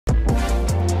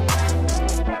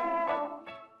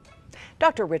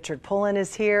Dr. Richard Pullen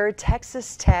is here,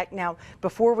 Texas Tech. Now,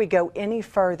 before we go any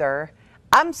further,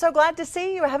 I'm so glad to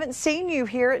see you. I haven't seen you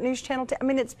here at News Channel. I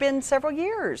mean, it's been several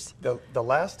years. The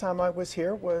last time I was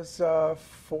here was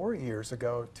 4 years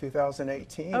ago,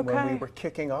 2018, Okay. when we were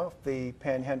kicking off the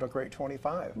Panhandle Great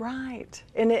 25. Right.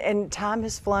 And time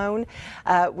has flown.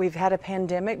 We've had a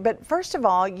pandemic. But first of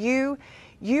all, you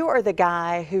are the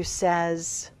guy who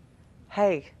says,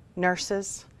 hey,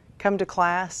 nurses, come to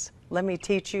class. Let me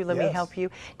teach you. Let me help you.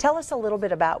 Tell us a little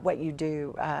bit about what you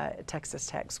do at Texas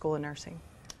Tech School of Nursing.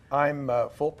 I'm a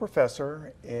full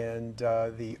professor and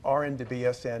the RN to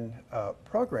BSN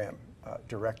program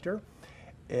director,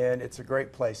 and it's a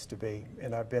great place to be.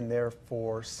 And I've been there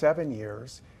for 7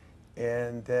 years,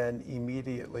 and then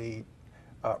immediately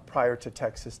prior to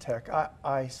Texas Tech,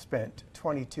 I spent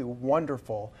 22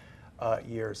 wonderful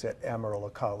years at Amarillo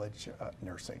College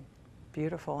Nursing.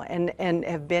 Beautiful, and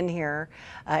have been here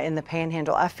in the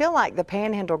Panhandle. I feel like the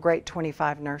Panhandle Great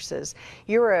 25 nurses,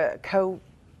 you're a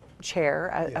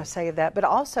co-chair, I say that, but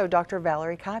also Dr.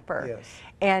 Valerie Kuiper. Yes.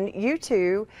 And you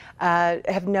two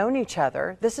have known each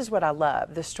other. This is what I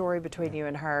love, the story between you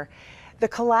and her. The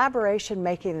collaboration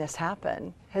making this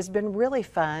happen has been really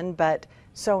fun, but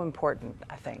so important,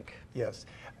 I think. Yes.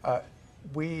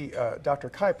 Dr.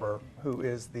 Kuiper, who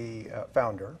is the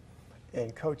founder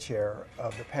and co-chair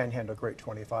of the Panhandle Great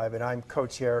 25, and I'm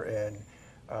co-chair and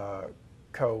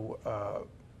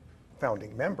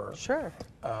co-founding member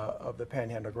of the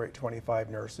Panhandle Great 25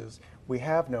 nurses. We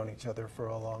have known each other for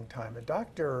a long time. And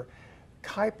Dr.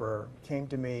 Kuiper came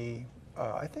to me,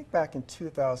 I think back in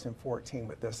 2014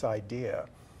 with this idea.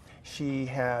 She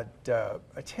had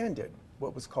attended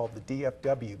what was called the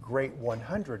DFW Great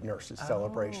 100 Nurses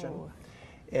Celebration.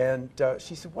 And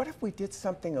she said, what if we did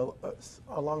something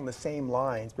along the same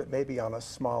lines, but maybe on a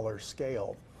smaller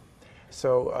scale?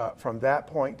 So from that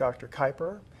point, Dr.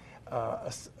 Kuiper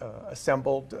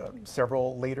assembled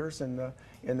several leaders in the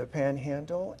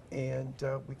Panhandle, and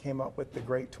we came up with the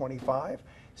Great 25.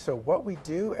 So what we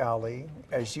do, Allie,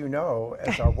 as you know,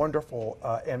 as our wonderful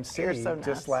MC so nice.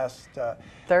 Just last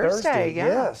Thursday,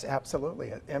 yes,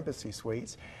 absolutely, at Embassy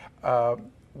Suites,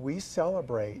 we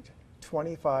celebrate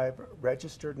 25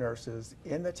 registered nurses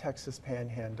in the Texas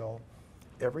Panhandle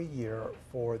every year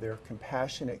for their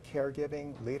compassionate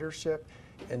caregiving, leadership,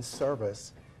 and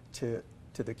service to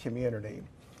the community.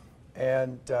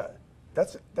 And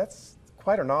that's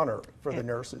quite an honor for the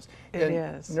nurses. It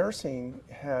is. Nursing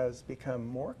has become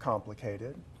more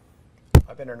complicated.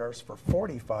 I've been a nurse for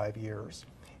 45 years,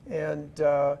 and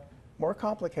more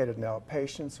complicated now.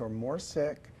 Patients are more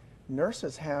sick.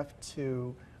 Nurses have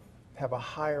to have a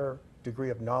higher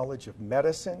degree of knowledge of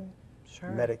medicine,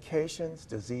 medications,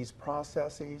 disease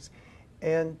processes,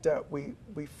 and we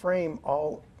frame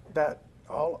all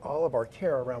of our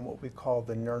care around what we call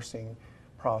the nursing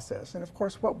process. And of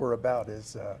course, what we're about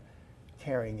is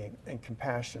caring and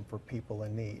compassion for people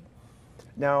in need.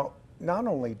 Now, not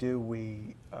only do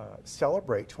we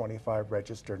celebrate 25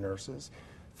 registered nurses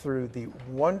through the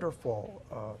wonderful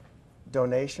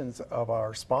donations of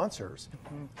our sponsors,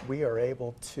 we are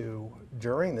able to,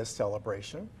 during this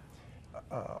celebration,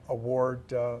 award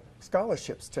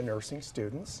scholarships to nursing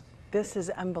students. This is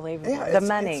unbelievable. Yeah, the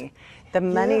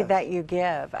money that you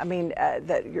give. I mean,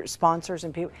 your sponsors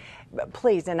and people.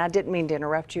 Please, and I didn't mean to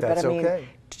interrupt you, That's but I mean, okay.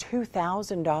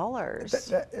 $2,000.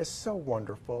 That is so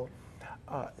wonderful.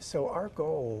 So our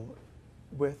goal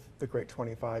with the Great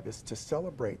 25 is to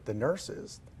celebrate the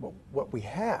nurses, what we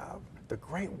have, the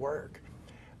great work,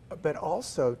 but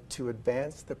also to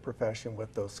advance the profession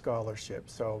with those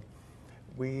scholarships. So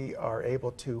we are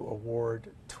able to award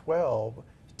 12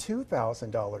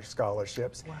 $2,000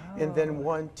 scholarships, and then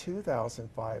one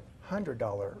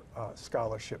 $2,500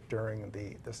 scholarship during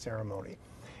the ceremony.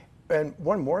 And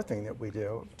one more thing that we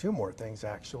do, two more things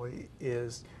actually,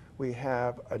 is we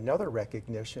have another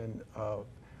recognition of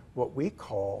what we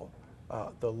call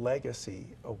the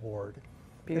Legacy Award.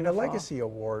 Beautiful. And the Legacy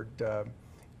Award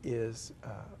is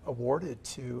awarded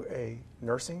to a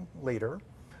nursing leader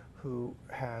who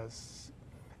has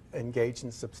engaged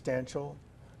in substantial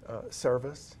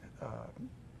service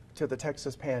to the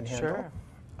Texas Panhandle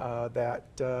that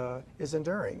is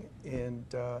enduring. And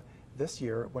this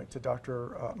year it went to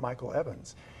Dr. Michael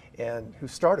Evans, and who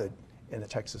started in the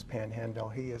Texas Panhandle.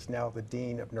 He is now the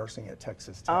Dean of Nursing at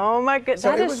Texas Tech. Oh my goodness,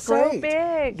 that is so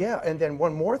big. Yeah, and then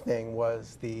one more thing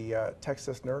was the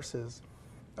Texas Nurses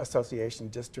Association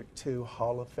District 2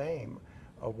 Hall of Fame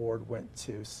Award went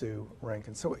to Sue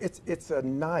Rankin. So it's a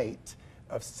night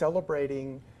of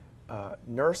celebrating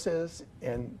nurses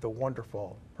and the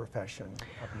wonderful profession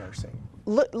of nursing.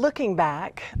 Looking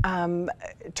back,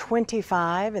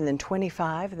 25 and then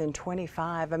 25 and then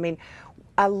 25, I mean,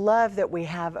 I love that we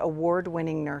have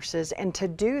award-winning nurses, and to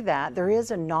do that, there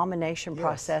is a nomination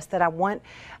process that I want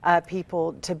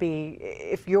people to be.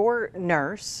 If your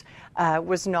nurse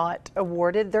was not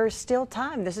awarded, there's still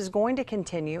time. This is going to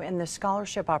continue in the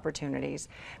scholarship opportunities.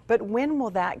 But when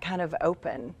will that kind of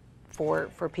open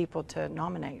for people to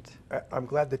nominate? I'm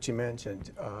glad that you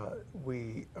mentioned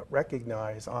we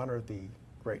recognize, honor the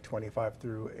Great 25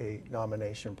 through a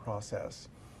nomination process.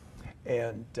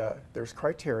 And there's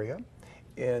criteria.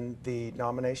 And the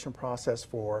nomination process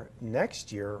for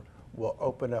next year will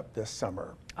open up this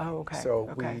summer. Oh, okay.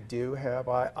 So we do have,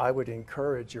 I would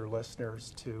encourage your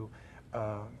listeners to,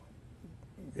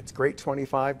 it's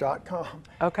great25.com.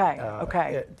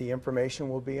 Okay, The information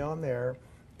will be on there.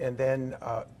 And then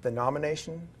the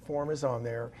nomination form is on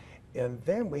there. And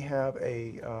then we have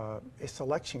a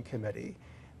selection committee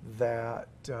that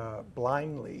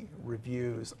blindly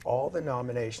reviews all the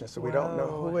nominations, so we don't know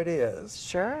who it is.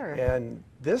 Sure. And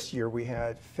this year we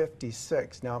had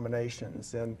 56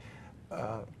 nominations, and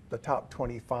the top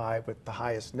 25 with the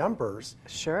highest numbers.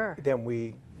 Sure. Then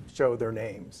we show their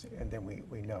names, and then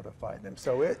we notify them.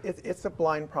 So it's a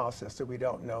blind process, so we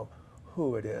don't know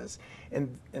who it is.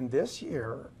 And this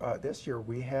year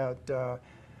we had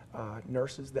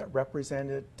nurses that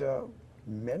represented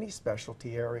many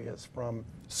specialty areas, from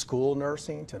school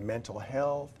nursing to mental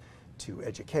health to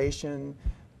education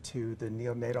to the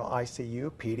neonatal ICU,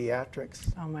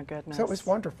 pediatrics. Oh my goodness. So it was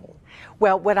wonderful.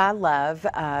 Well, what I love,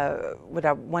 what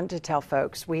I want to tell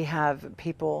folks, we have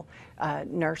people,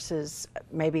 nurses,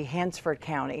 maybe Hansford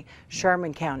County,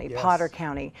 Sherman County, Potter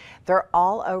County. They're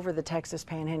all over the Texas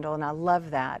Panhandle, and I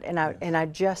love that. And I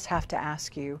just have to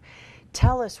ask you,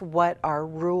 tell us what our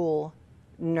rural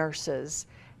nurses,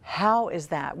 how is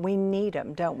that? We need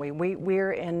them, don't we?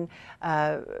 We're in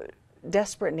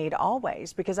desperate need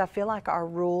always, because I feel like our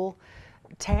rural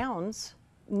towns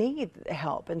need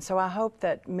help, and so I hope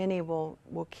that many will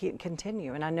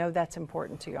continue, and I know that's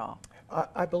important to y'all.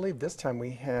 I believe this time we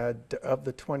had, of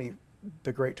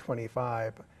the Great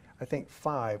 25, I think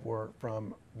 5 were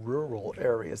from rural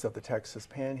areas of the Texas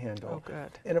Panhandle. Oh,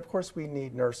 good. And of course we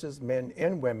need nurses, men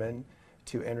and women,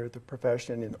 to enter the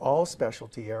profession in all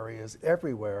specialty areas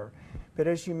everywhere. But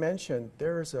as you mentioned,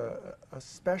 there's a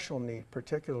special need,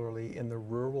 particularly in the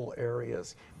rural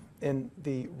areas. In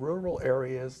the rural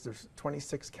areas, there's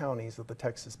 26 counties of the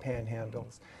Texas Panhandle,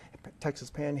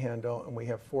 and we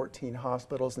have 14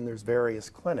 hospitals, and there's various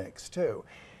clinics too.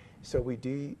 So we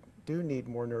do need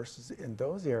more nurses in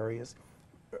those areas,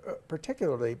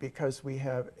 particularly because we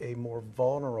have a more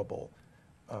vulnerable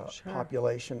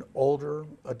population, older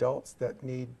adults that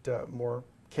need more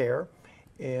care,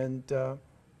 and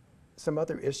some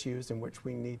other issues in which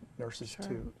we need nurses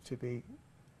to be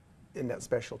in that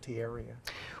specialty area.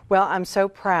 Well, I'm so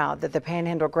proud that the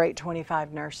Panhandle Great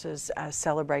 25 Nurses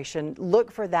celebration.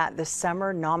 Look for that this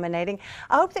summer, nominating.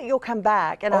 I hope that you'll come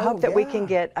back, and I hope that we can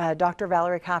get Dr.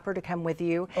 Valerie Copper to come with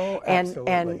you.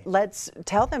 And let's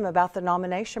tell them about the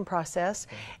nomination process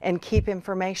and keep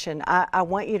information. I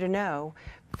want you to know,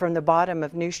 from the bottom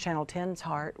of News Channel 10's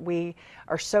heart, we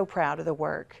are so proud of the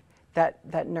work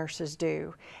that nurses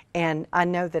do. And I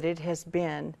know that it has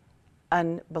been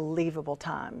unbelievable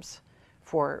times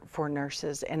for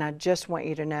nurses, and I just want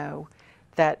you to know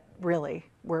that really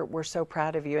we're so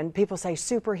proud of you. And people say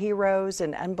superheroes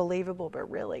and unbelievable,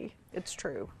 but really it's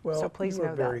true. Well, so please you know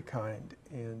are that. very kind,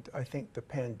 and I think the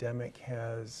pandemic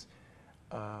has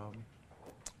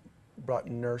brought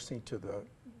nursing to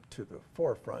the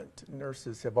forefront.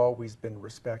 Nurses have always been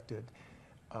respected.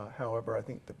 However, I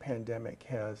think the pandemic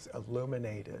has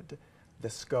illuminated the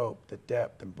scope, the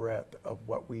depth and breadth of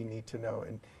what we need to know,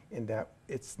 and in that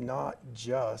it's not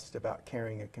just about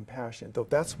caring and compassion, though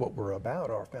that's what we're about,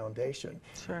 our foundation.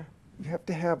 Sure. You have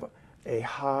to have a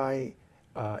high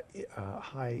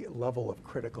level of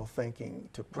critical thinking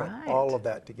to put all of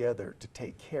that together to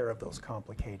take care of those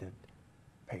complicated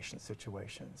patient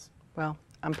situations. Well,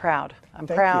 I'm proud. I'm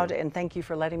proud, and thank you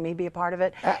for letting me be a part of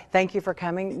it. Thank you for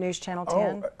coming, News Channel 10.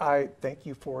 Oh, I thank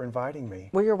you for inviting me.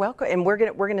 Well, you're welcome, and we're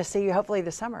gonna see you hopefully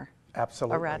this summer.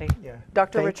 Absolutely. Alrighty. Yeah.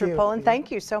 Dr. Richard Pullen,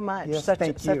 thank you so much. Yes,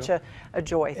 such a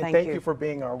joy. And thank thank you. you for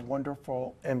being our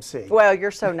wonderful MC. Well, you're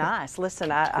so nice.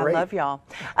 Listen, I love y'all.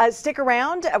 Stick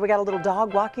around. We got a little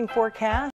dog walking forecast.